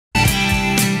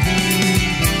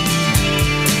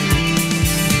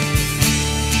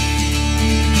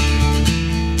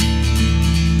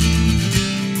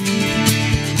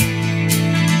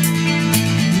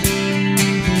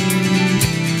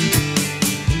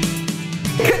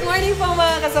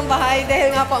kasambahay,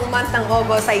 dahil nga po ang month ng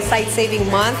August ay sight-saving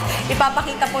month,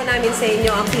 ipapakita po namin sa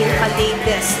inyo ang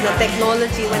pinaka-latest na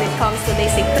technology when it comes to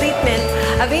LASIK treatment.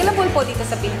 Available po dito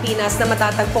sa Pilipinas na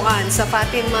matatagpuan sa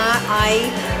Fatima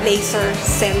Eye Laser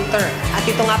Center. At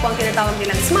ito nga po ang tinatawag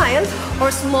nilang SMILE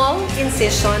or Small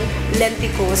Incision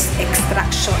Lenticule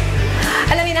Extraction.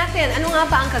 Alamin natin, ano nga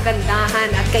ba ang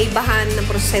kagandahan at kaibahan ng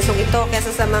prosesong ito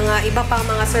kaysa sa mga iba pang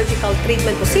mga surgical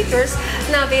treatment procedures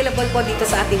na available po dito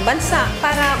sa ating bansa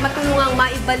para matulungang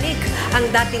maibalik ang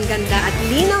dating ganda at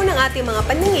linaw ng ating mga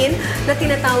paningin na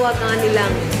tinatawag nga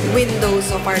nilang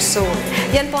windows of our soul.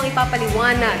 Yan po ang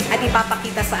ipapaliwanag at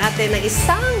ipapakita sa atin ng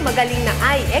isang magaling na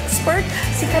eye expert,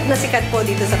 sikat na sikat po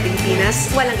dito sa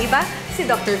Pilipinas. Walang iba, si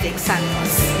Dr. Vic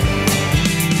Santos.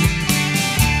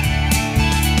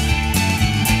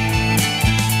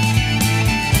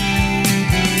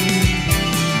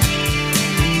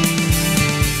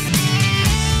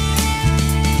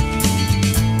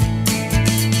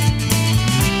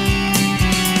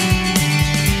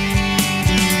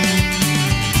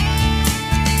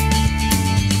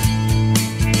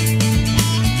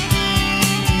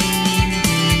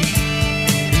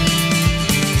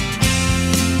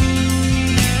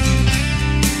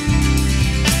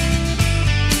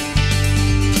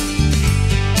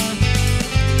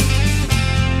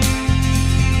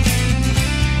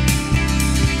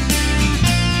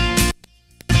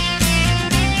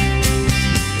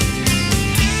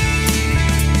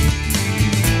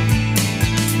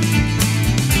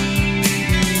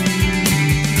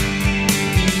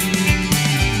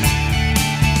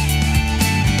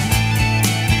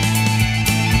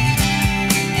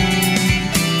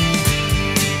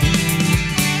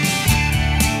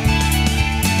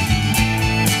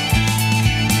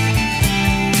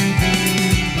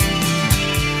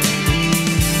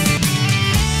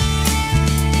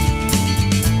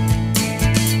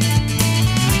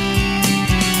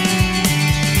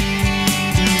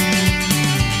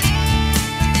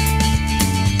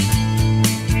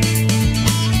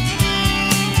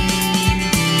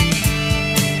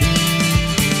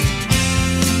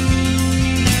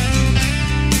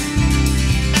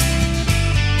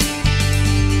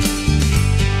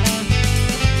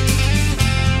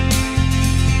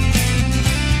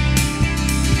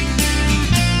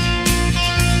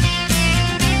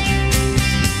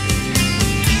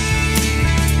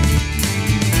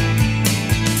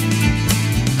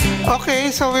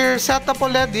 Okay, so we're set up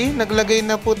already. Naglagay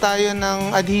na po tayo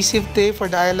ng adhesive tape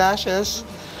for the eyelashes.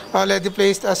 Already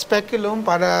placed a speculum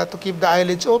para to keep the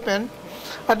eyelids open.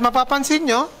 At mapapansin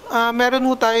nyo, meron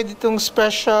po tayo ditong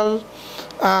special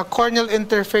corneal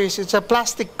interface. It's a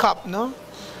plastic cup, no?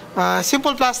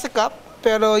 Simple plastic cup,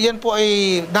 pero yan po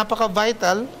ay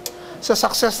napaka-vital sa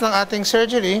success ng ating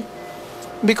surgery.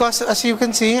 Because as you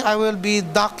can see, I will be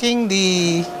docking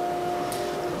the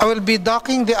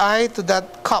eye to that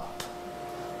cup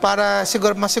para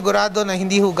masigurado na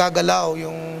hindi ho gagalaw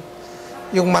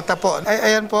yung mata po.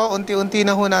 Ayan po, unti-unti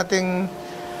na ho nating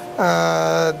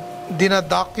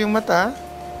dinadock yung mata.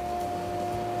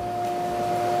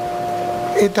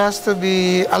 It has to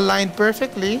be aligned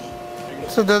perfectly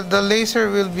so the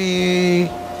laser will be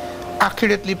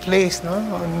accurately placed, no?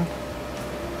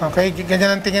 Okay,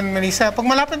 ganyan ang tingin, Melissa. Pag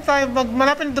malapit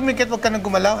dumikit, huwag ka nang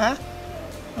gumalaw, ha?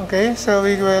 Okay, so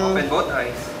we will... Open both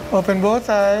eyes. Open both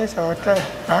eyes. So, try.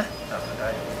 Ha?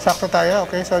 Sakto tayo.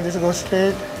 Okay, so just go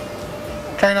straight.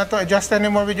 Try not to adjust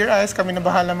anymore with your eyes. Kami na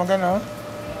bahala magano.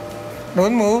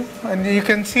 Don't move. And you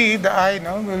can see the eye,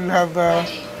 no?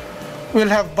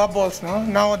 Will have bubbles, no?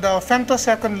 Now, the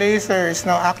femtosecond laser is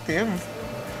now active.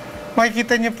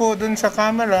 Makikita niyo po dun sa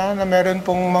camera na meron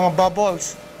pong mga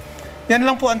bubbles. Yan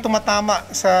lang po ang tumatama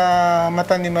sa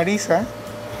mata ni Marisa.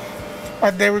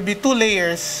 At there will be two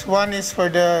layers. One is for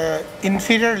the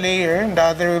inferior layer, and the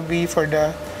other will be for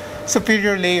the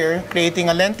superior layer, creating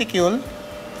a lenticule.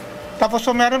 Tapos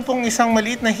po meron pong isang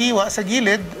maliit na hiwa sa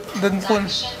gilid, doon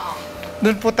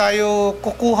po tayo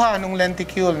kukuha ng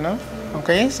lenticule, no?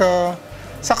 Okay, so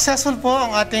successful po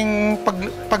ang ating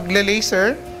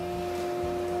pagle-laser.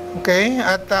 Okay,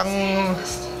 at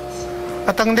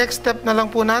ang next step na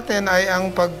lang po natin ay ang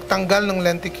pagtanggal ng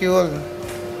lenticule.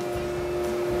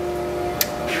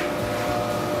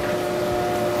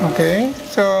 Okay,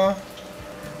 so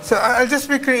I'll just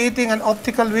be creating an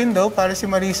optical window para si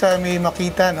Marisa may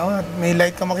makita, no? May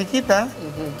light ka makikita.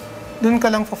 Doon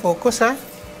ka lang focus, ha?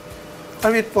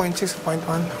 Wait, 0.6,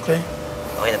 0.1, okay.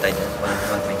 Okay na tayo dyan,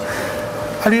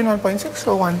 1.6. Ano yun, 1.6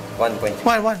 o 1? 1.6.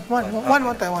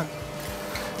 1 tayo, 1.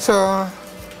 So,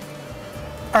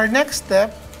 our next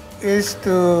step is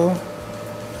to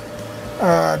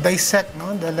dissect,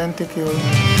 no, the lenticule.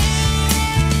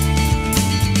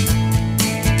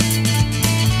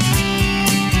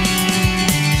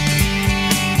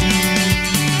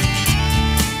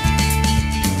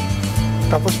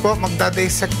 Tapos po,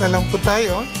 magda-dissect na lang po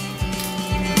tayo.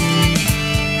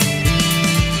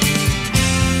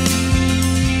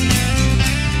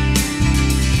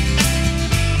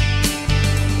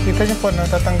 Kita niyo po,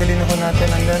 tatanggalin na po natin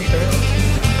ang lente.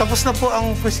 Tapos na po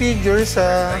ang procedure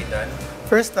sa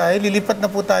first eye. Lilipat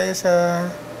na po tayo sa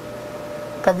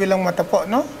kabilang mata po,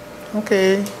 no?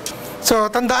 Okay. So,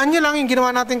 tandaan niyo lang yung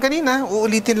ginawa natin kanina.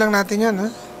 Uulitin lang natin yan,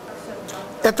 ha?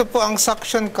 Ito po ang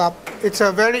suction cup. It's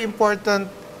a very important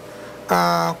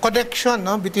connection,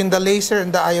 no, between the laser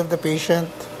and the eye of the patient.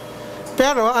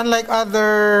 Pero, unlike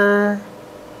other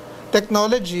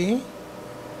technology,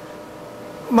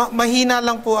 mahina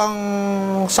lang po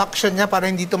ang suction niya para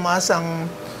hindi tumaas ang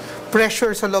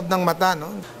pressure sa loob ng mata, no?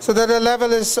 So that the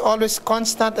level is always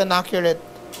constant and accurate.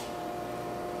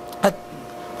 At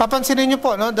papansinin niyo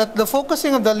po, no, that the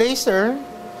focusing of the laser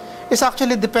is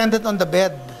actually dependent on the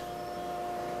bed.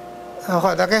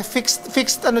 Okay,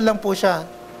 fixed ano lang po siya.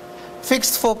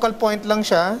 Fixed focal point lang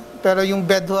siya, pero yung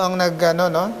bed ho ang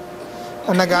nag-a-adjust.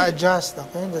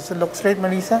 Okay, just look straight,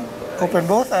 Marisa. Open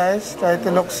both eyes. Try to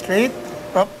look straight.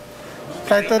 Up.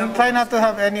 Try not to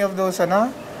have any of those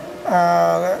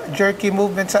jerky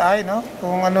movements sa eye, no?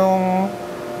 Kung anong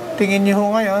tingin niyo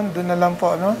ho ngayon, doon na lang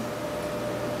po, no?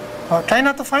 Try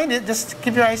not to find it. Just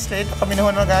keep your eyes straight. Kami na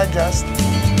ho nag-adjust.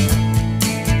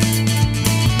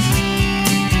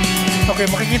 Okay,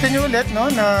 makikita niyo ulit,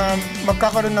 no, na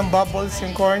magkakaroon ng bubbles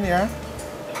yung cornea.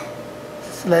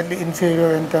 Slightly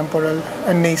inferior and temporal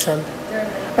and nasal.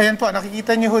 Ayan po,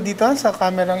 nakikita niyo ho dito sa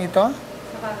kamerang ito.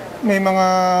 May mga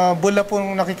bula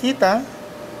pong nakikita.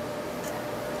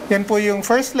 Yan po yung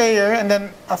first layer, and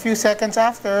then a few seconds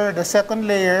after, the second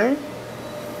layer.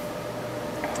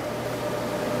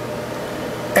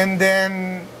 And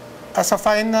then, as a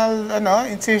final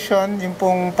incision, yung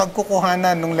pong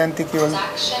pagkukuhanan ng lenticule.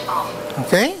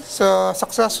 Okay? So,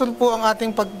 successful po ang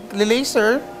ating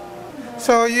pag-laser.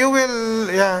 So, you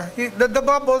will, the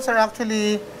bubbles are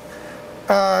actually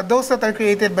those that are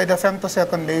created by the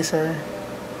femtosecond laser.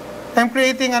 I'm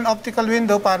creating an optical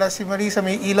window para si Marisa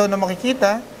may ilaw na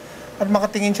makikita at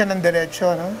makatingin siya ng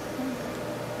diretsyo, no?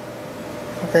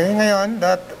 Okay, ngayon,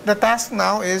 the task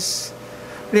now is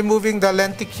removing the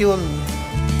lenticule.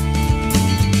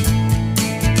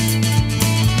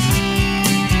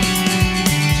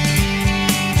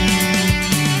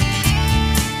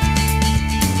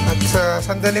 At sa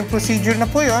sandaling procedure na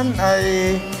po yon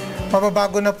ay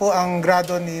mababago na po ang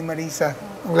grado ni Marisa.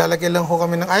 Maglalagay lang po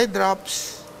kami ng eye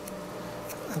drops.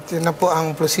 At yun na po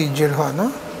ang procedure ho, no?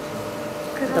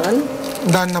 Done?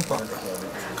 Done na po.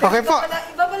 Okay po.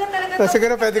 Iba pala talaga So,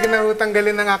 siguro pwede ko na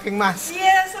tanggalin ng aking mask.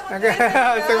 Yes, ako Okay.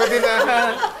 Sagutin na.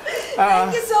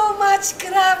 Thank you so much.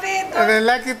 Grabe. And I'd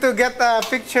like you to get a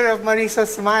picture of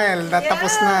Marisa's smile na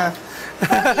tapos na.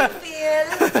 How do you feel?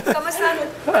 Kamusta?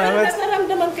 Mas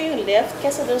naramdaman ko yung left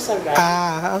kesa doon sa right.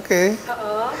 Okay.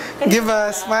 Oo. Give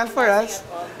a smile for us.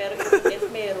 Pero yung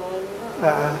left meron.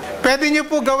 Pwede nyo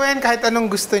po gawin kahit anong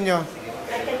gusto nyo.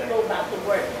 I can go back to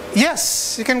work.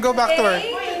 Yes, you can go back to work.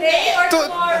 Today or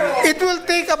tomorrow? It will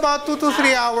take about 2 to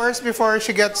 3 hours before she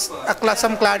gets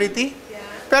some clarity.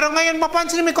 Pero ngayon,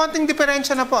 mapansin may konting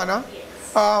diferensya na po, no?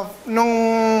 Nung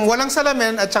walang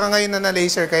salamin at saka ngayon na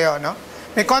na-laser kayo, no?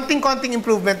 May konting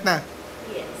improvement na.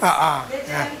 Yes.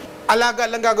 Alaga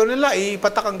lang gagawin nila,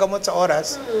 ipatak ang gamot sa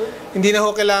oras. Hindi na ho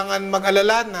kailangan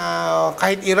mag-alala na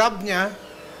kahit i-rub niya.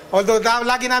 Although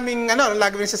lagi namin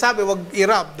sasabi, wag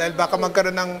i-rub dahil baka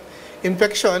magkaroon ng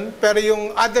infection. Pero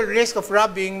yung other risk of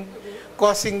rubbing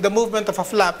causing the movement of a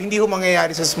flap, hindi ho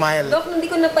mangyayari sa smile. Dok, hindi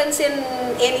ko napansin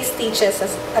any stitches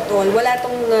at all. Wala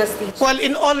tong stitches. Well,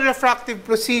 in all refractive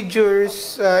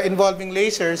procedures involving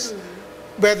lasers,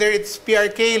 whether it's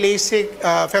PRK, LASIK,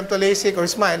 femto-LASIK,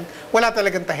 or smile, wala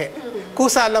talagang tahi.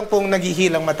 Kusa lang pong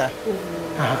naghihilang mata.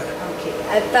 Okay.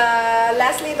 At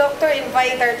lastly, Doctor,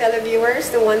 invite our televiewers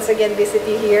to once again visit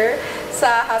you here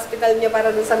sa hospital niyo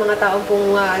para dun sa mga taong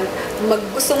pong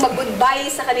gustong mag-goodbye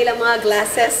sa kanilang mga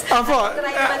glasses. Opo.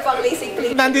 Try naman po ang LASIK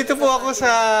treatment. Nandito po ako sa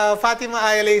Fatima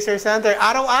Eye Laser Center.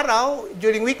 Araw-araw,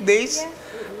 during weekdays.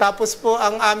 Tapos po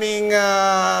ang aming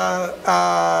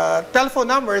telephone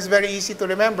number is very easy to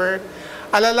remember.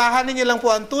 Alalahanin niyo lang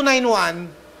po ang 291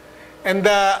 and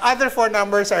the other 4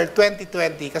 numbers are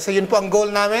 2020. Kasi yun po ang goal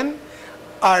namin,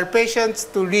 our patients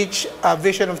to reach a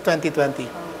vision of 2020.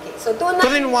 Okay. So,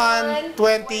 291,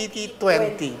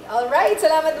 2020. Alright,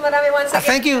 salamat marami once again.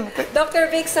 Thank you. Dr.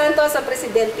 Vic Santos, ang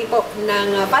presidente po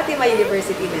ng Fatima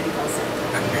University Medical Center.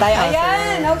 Tayo,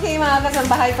 ayan. Okay, mga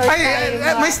kasambahay, first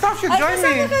time. My staff should join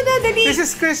me. Kasama ka na, dali. This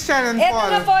is Christian and Ito Paul.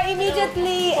 na po,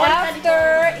 immediately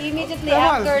after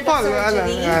the Paul,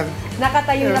 surgery.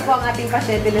 Nakatayo na po ang ating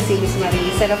pasyente na si Miss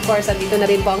Maris. And of course, andito na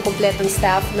rin po ang kumpletong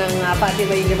staff ng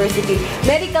Fatima University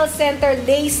Medical Center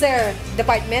Laser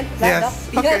Department. Yes. Doc?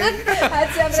 Okay.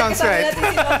 At siyempre, Sounds kasama right. natin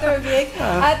si Dr. Vic.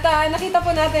 At nakita po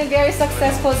natin, very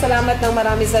successful. Salamat ng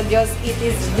marami sa Diyos. It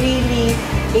is really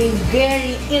a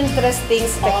very interesting,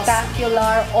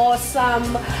 spectacular,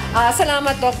 awesome.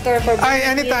 Salamat, Doctor, for Ay,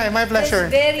 anytime. My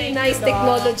pleasure. This very nice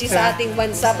technology sa ating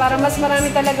bansa para mas marami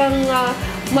talagang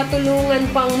matulungan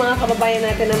pang mga kababayan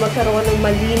natin na magkaroon ng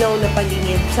malinaw na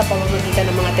paningin sa pamamagitan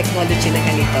ng mga technology na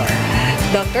ganito.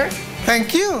 Doctor?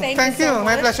 Thank you. Thank you so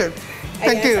My much. pleasure.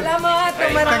 Thank Ayan, you. Salamat.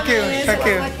 Marami. Thank you. Thank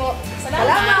you. Salamat po.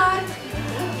 Salamat.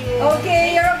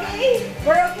 Okay, you're okay?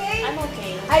 We're okay? I'm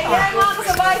okay. Ayan mga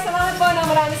kasabay, salamat po ng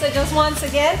marami sa Diyos once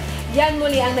again. Yan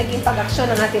muli ang naging pag-aksyon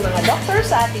ng ating mga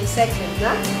doctors sa ating segment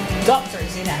na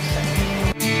Doctors in Action.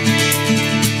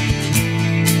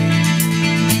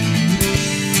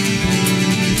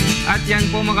 At yan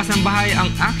po mga kasambahay ang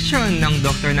action ng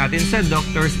doktor natin sa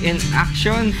Doctors in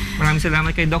Action. Maraming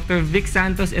salamat kay Dr. Vic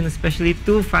Santos and especially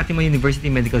to Fatima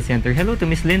University Medical Center. Hello to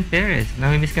Miss Lyn Perez.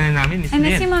 Nami-miss ka na namin, Miss Lyn. I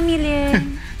miss you, Mami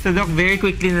Lyn. So Doc, very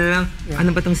quickly na lang,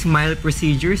 ano ba itong SMILE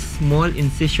procedure? Small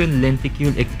Incision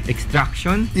Lenticule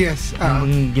Extraction? Yes.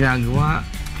 Anong ginagawa?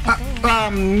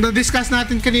 Na-discuss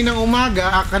natin kaninang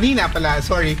umaga,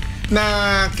 na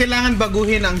kailangan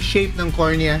baguhin ang shape ng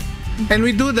cornea. And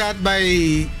we do that by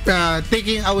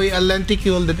taking away a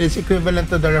lenticule that is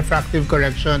equivalent to the refractive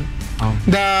correction. Oh.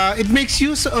 It makes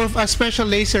use of a special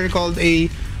laser called a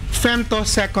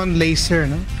femtosecond laser.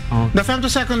 No? Oh. The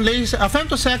femtosecond laser, a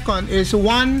femtosecond is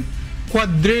 1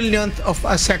 quadrillionth of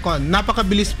a second.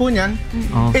 Napakabilis po niyan.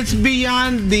 Okay. It's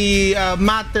beyond the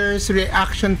matter's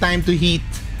reaction time to heat.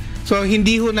 So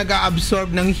hindi ho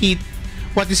nag-absorb ng heat.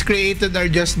 What is created are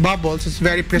just bubbles. It's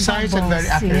very precise and very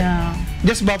accurate. Yeah.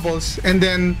 Just bubbles, and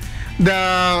then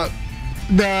the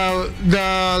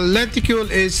lenticule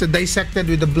is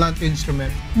dissected with a blunt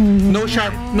instrument. No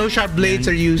sharp blades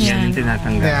are used. Yan yung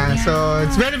tinatanggal. Yeah, so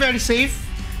it's very safe.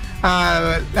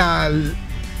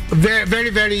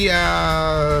 Very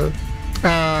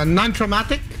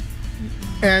non-traumatic,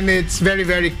 and it's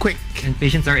very quick. And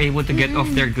patients are able to get off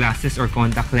their glasses or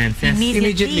contact lenses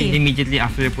immediately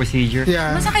after the procedure.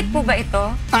 Yeah. Masakit po ba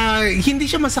ito? Hindi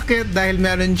siya masakit dahil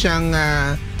meron siyang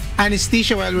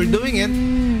anesthesia while we're doing it,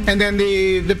 and then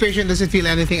the patient doesn't feel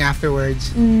anything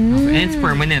afterwards. Okay. And it's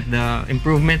permanent. The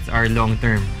improvements are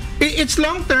long-term. It's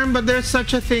long-term, but there's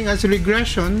such a thing as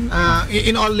regression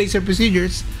in all laser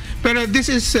procedures. Pero this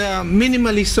is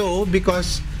minimally so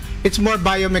because it's more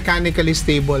biomechanically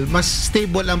stable. Mas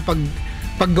stable ang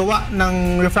paggawa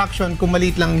ng refraction kung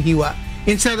maliit lang ang hiwa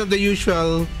instead of the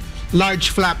usual large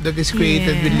flap that is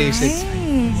created with LASIK.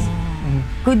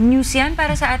 Good news yan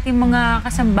para sa ating mga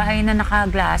kasambahay na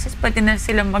naka-glasses. Pwede na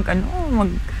sila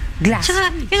mag-glass.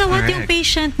 Tsaka, you know what, yung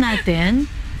patient natin,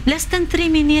 less than 3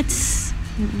 minutes.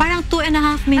 Parang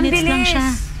 2.5 minutes lang siya.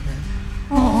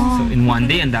 So in one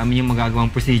day, ang dami yung magagawang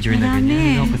procedure na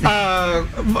ganyan. No? Kasi,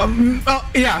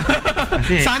 Yeah.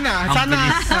 Kasi,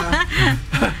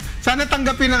 Sana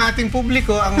tanggapin ng ating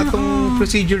publiko ang itong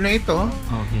procedure na ito.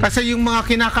 Okay. Kasi yung mga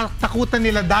kinakatakutan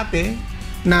nila dati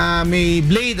na may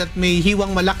blade at may hiwang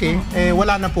malaki,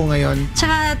 wala na po ngayon.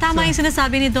 Tsaka tama yung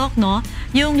sinasabi ni Doc, no?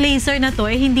 Yung laser na to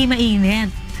hindi mainit.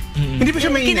 Hindi pa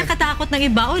siya mainit. Kinakatakot ng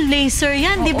iba, laser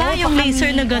yan, di ba? Yung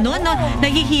laser na gano'n, no?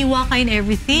 Naghihiwa ka in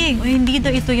everything. Hindi daw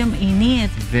ito yung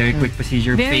mainit. very quick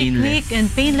procedure, Very painless. quick and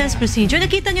painless procedure.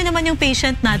 Nakita nyo naman yung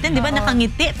patient natin, di ba?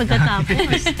 Nakangiti pagkatapos.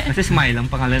 Kasi SMILE ang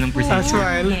pangalan ng procedure.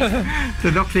 Smile.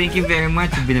 So Doc, thank you very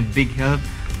much. You've been a big help.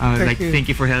 Thank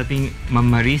you for helping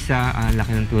Ma'am Marisa.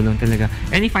 Laki ng tulong talaga.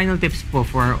 Any final tips po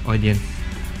for our audience?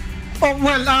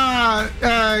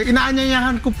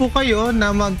 Inaanyayahan ko po kayo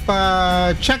na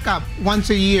magpa-check up once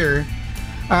a year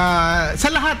sa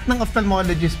lahat ng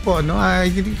ophthalmologist po, no?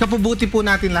 Kapabuti po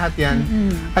natin lahat yan.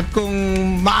 At kung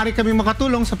maaari kami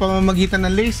makatulong sa pamamagitan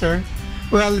ng laser,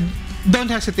 well,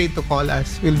 don't hesitate to call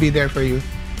us. We'll be there for you.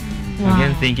 Wow.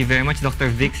 Again, thank you very much, Dr.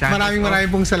 Vic Santos. Maraming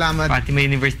pong salamat. Fatima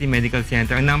University Medical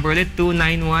Center. Ang number ulit,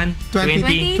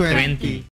 291-2020.